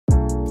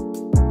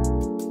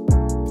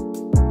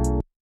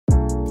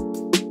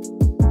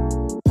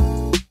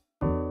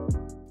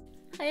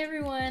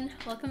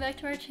welcome back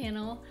to our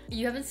channel.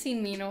 You haven't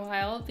seen me in a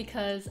while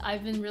because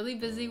I've been really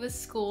busy with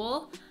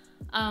school.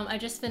 I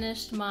just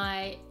finished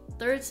my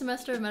third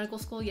semester of medical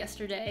school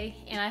yesterday,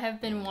 and I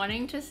have been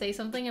wanting to say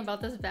something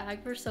about this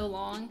bag for so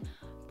long,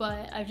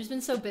 but I've just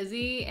been so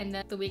busy, and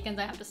then the weekends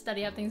I have to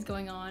study, I have things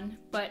going on.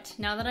 But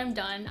now that I'm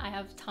done, I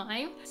have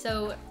time.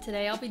 So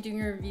today I'll be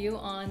doing a review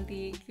on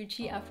the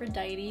Gucci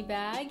APHRODITE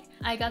bag.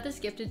 I got this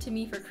gifted to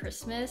me for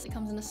Christmas. It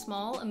comes in a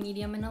small, a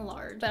medium, and a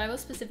large, but I will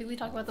specifically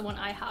talk about the one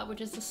I have, which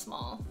is the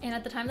small. And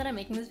at the time that I'm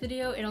making this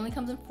video, it only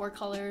comes in 4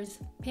 colors: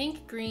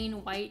 pink,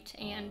 green, white,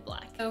 and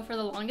black. So for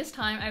the longest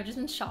time, I've just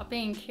been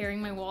shopping and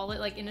carrying my wallet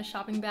like in a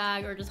shopping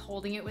bag or just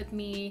holding it with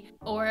me.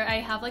 Or I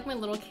have like my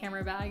little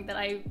camera bag that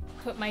I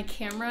put my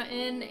camera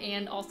in,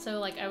 and also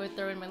like I would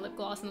throw in my lip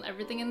gloss and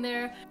everything in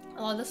there.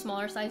 A lot of the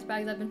smaller size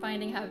bags I've been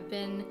finding have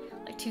been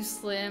like too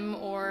slim,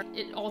 or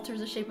it alters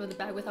the shape of the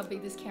bag with how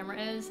big this camera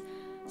is.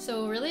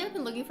 So really I've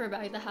been looking for a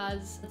bag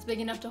that's big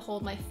enough to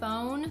hold my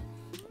phone,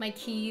 my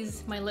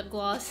keys, my lip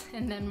gloss,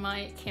 and then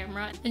my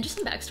camera. And just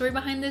some backstory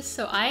behind this,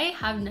 so I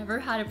have never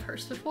had a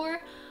purse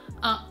before.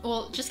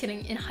 Well, just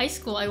kidding. In high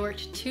school I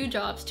worked 2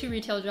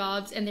 retail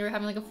jobs, and they were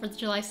having like a 4th of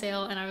July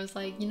sale, and I was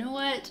like, you know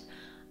what?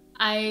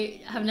 I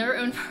have never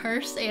owned a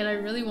purse and I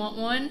really want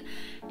one,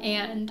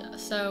 and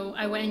so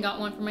I went and got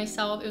one for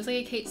myself. It was like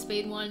a Kate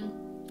Spade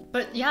one.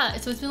 But yeah,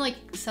 so it's been like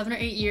 7 or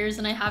 8 years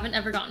and I haven't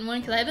ever gotten one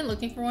because I had been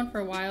looking for one for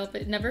a while,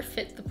 but it never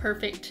fit the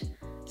perfect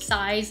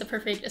size, the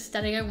perfect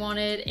aesthetic I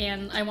wanted,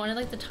 and I wanted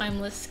like the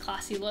timeless,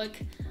 classy look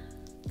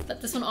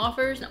that this one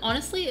offers. And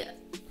honestly,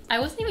 I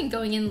wasn't even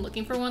going in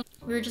looking for one.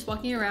 We were just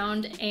walking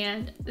around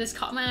and this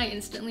caught my eye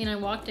instantly, and I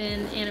walked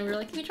in and we were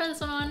like, can we try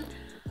this one on?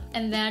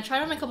 And then I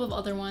tried on a couple of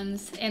other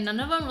ones, and none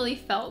of them really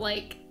felt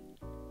like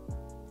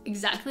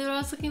exactly what I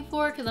was looking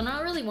for, because I'm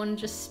not really one to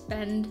just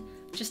spend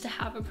just to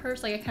have a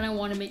purse. Like I kind of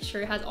want to make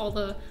sure it has all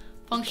the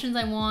functions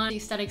I want, the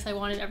aesthetics I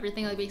wanted,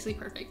 everything like basically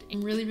perfect.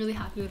 I'm really, really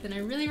happy with it, and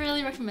I really,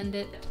 really recommend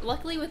it.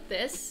 Luckily with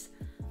this,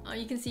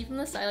 you can see from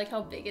the side like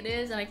how big it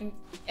is, and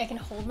I can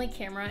hold my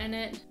camera in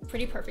it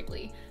pretty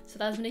perfectly. So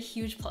that's been a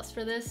huge plus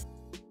for this.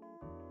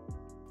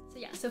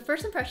 Yeah, so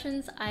first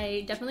impressions,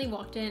 I definitely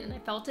walked in and I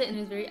felt it, and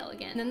it was very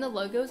elegant. And then the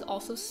logo is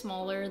also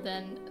smaller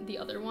than the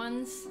other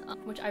ones,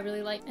 which I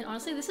really like. And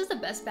honestly, this is the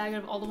best bag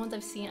out of all the ones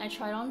I've seen. I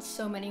tried on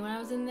so many when I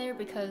was in there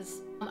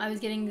because I was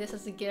getting this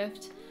as a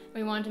gift.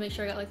 We wanted to make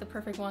sure I got like the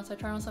perfect one, so I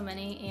tried on so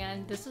many,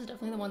 and this is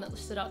definitely the one that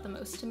stood out the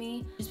most to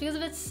me. Just because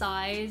of its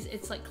size,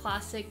 its like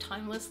classic,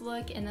 timeless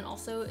look, and then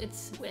also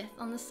its width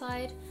on the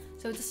side.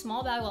 So it's a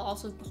small bag while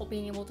also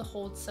being able to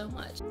hold so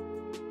much.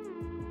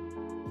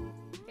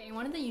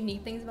 One of the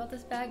unique things about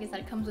this bag is that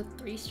it comes with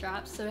 3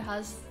 straps. So it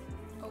has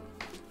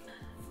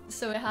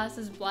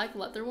this black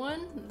leather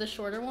one, the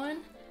shorter one,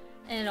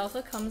 and it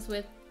also comes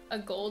with a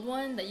gold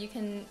one that you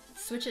can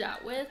switch it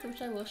out with,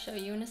 which I will show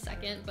you in a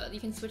second, but you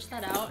can switch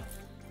that out.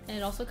 And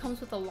it also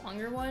comes with a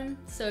longer one,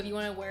 so if you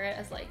want to wear it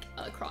as like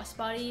a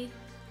crossbody,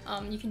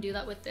 you can do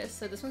that with this.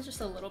 So this one's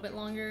just a little bit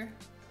longer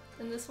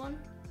than this one.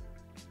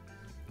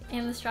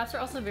 And the straps are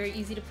also very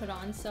easy to put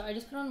on, so I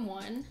just put on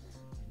one.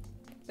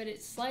 But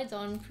it slides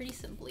on pretty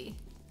simply.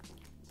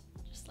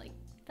 Just like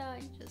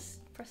that, you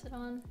just press it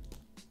on.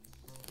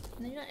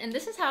 And then you're done. And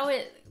this is how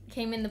it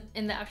came in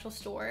the actual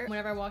store.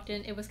 Whenever I walked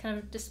in, it was kind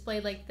of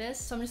displayed like this.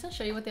 So I'm just gonna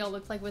show you what they all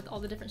look like with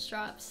all the different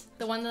straps.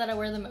 The one that I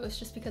wear the most,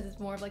 just because it's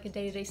more of like a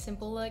day-to-day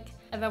simple look.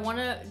 If I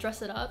wanna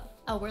dress it up,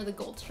 I'll wear the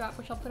gold strap,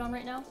 which I'll put on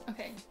right now.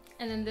 Okay,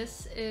 and then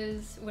this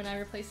is when I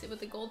replace it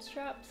with the gold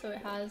strap. So it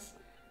has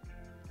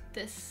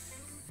this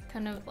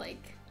kind of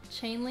like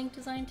chain link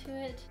design to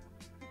it.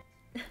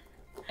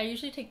 I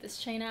usually take this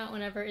chain out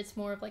whenever it's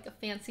more of like a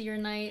fancier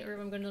night, or if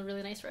I'm going to a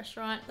really nice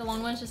restaurant. The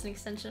long one is just an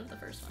extension of the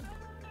first one.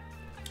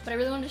 But I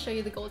really wanted to show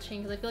you the gold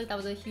chain because I feel like that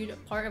was a huge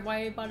part of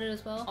why I bought it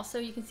as well. Also,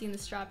 you can see in the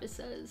strap it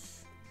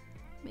says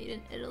made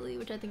in Italy,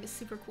 which I think is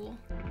super cool.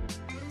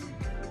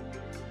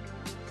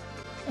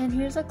 And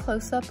here's a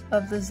close-up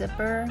of the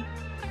zipper.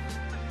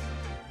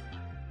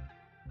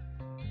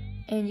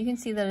 And you can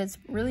see that it's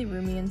really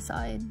roomy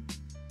inside.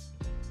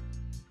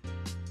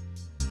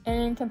 And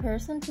in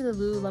comparison to the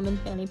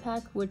Lululemon fanny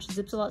pack, which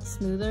zips a lot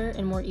smoother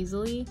and more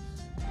easily,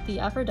 the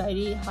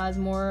APHRODITE has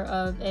more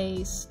of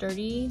a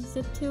sturdy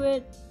zip to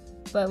it,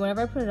 but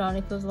whenever I put it on,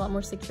 it feels a lot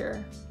more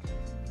secure.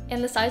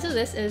 And the size of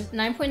this is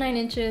 9.9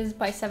 inches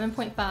by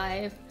 7.5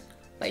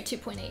 by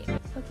 2.8.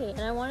 Okay,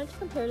 and I wanted to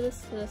compare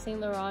this to the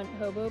Saint Laurent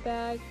Hobo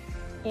bag,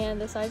 and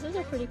the sizes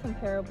are pretty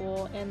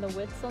comparable, and the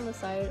widths on the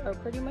side are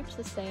pretty much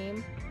the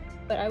same.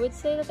 But I would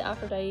say that the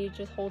APHRODITE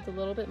just holds a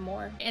little bit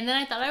more. And then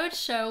I thought I would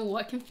show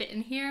what can fit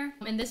in here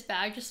in this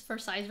bag, just for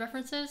size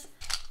references.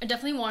 I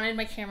definitely wanted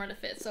my camera to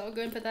fit, so I'll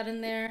go and put that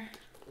in there.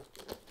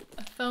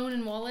 A phone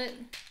and wallet,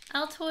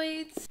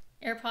 Altoids,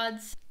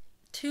 AirPods,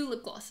 2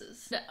 lip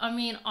glosses. I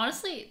mean,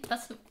 honestly,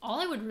 that's all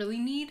I would really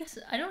need.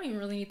 I don't even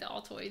really need the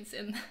Altoids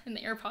and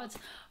the AirPods,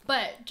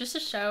 but just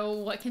to show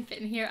what can fit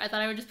in here, I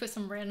thought I would just put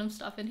some random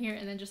stuff in here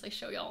and then just like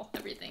show y'all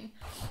everything.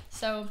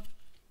 So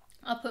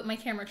I'll put my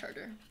camera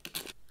charger.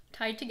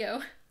 Tied to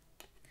go,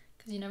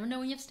 because you never know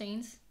when you have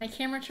stains. My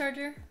camera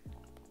charger,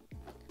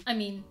 I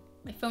mean,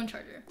 my phone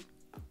charger.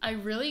 I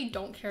really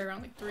don't carry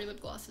around like 3 lip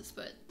glosses,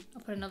 but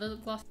I'll put another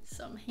lip gloss,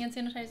 some hand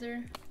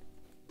sanitizer.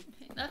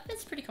 Okay, that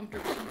fits pretty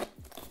comfortably.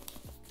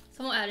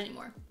 So I won't add any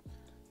more.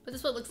 But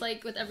this is what it looks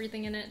like with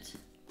everything in it.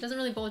 Doesn't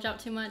really bulge out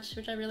too much,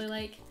 which I really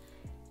like.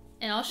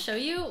 And I'll show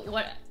you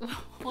what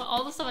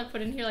all the stuff I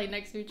put in here like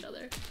next to each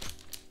other.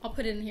 I'll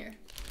put it in here.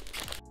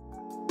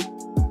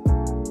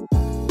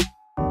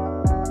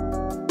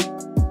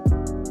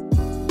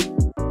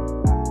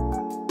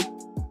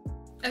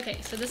 Okay,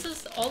 so this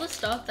is all the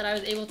stuff that I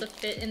was able to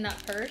fit in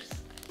that purse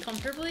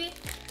comfortably.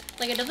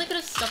 Like, I definitely could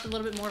have stuffed a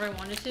little bit more if I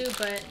wanted to,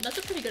 but that's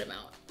a pretty good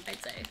amount, I'd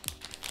say.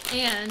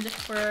 And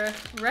for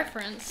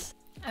reference,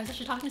 I was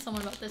actually talking to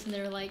someone about this and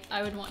they were like,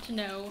 I would want to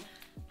know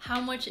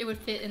how much it would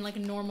fit in like a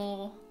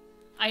normal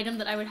item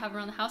that I would have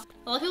around the house.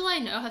 A lot of people I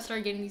know have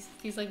started getting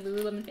these like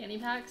Lululemon fanny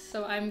packs,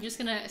 so I'm just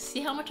gonna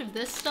see how much of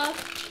this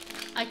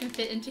stuff I can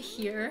fit into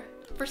here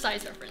for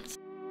size reference.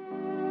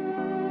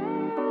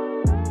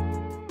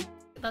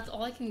 That's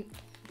all I can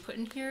put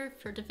in here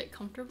for it to fit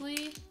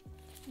comfortably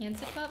and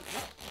zip up.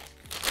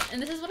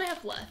 And this is what I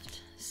have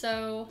left.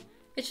 So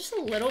it's just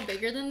a little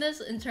bigger than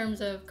this in terms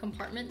of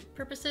compartment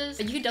purposes.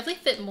 You could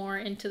definitely fit more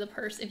into the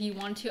purse if you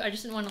want to. I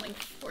just didn't want to like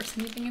force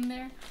anything in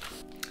there.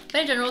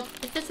 But in general,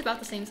 it fits about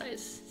the same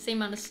size, same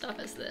amount of stuff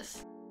as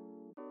this.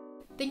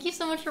 Thank you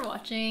so much for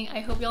watching. I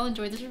hope y'all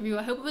enjoyed this review.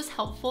 I hope it was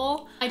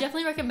helpful. I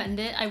definitely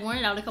recommend it. I worn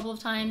it out a couple of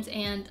times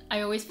and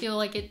I always feel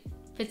like it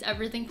fits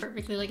everything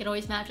perfectly. Like, it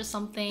always matches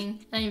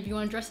something. And if you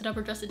want to dress it up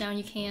or dress it down,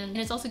 you can. And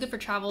it's also good for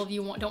travel if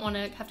you don't want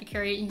to have to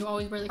carry it. You can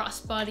always wear the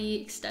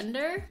crossbody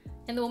extender.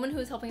 And the woman who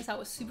was helping us out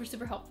was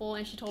super helpful,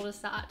 and she told us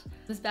that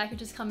this bag had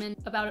just come in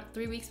about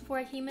 3 weeks before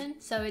I came in.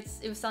 So it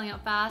was selling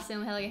out fast. They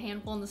only had like a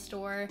handful in the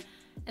store.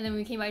 And then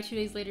when we came by 2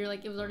 days later,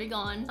 like, it was already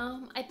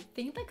gone. I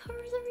think that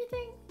covers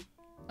everything.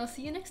 I'll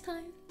see you next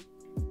time.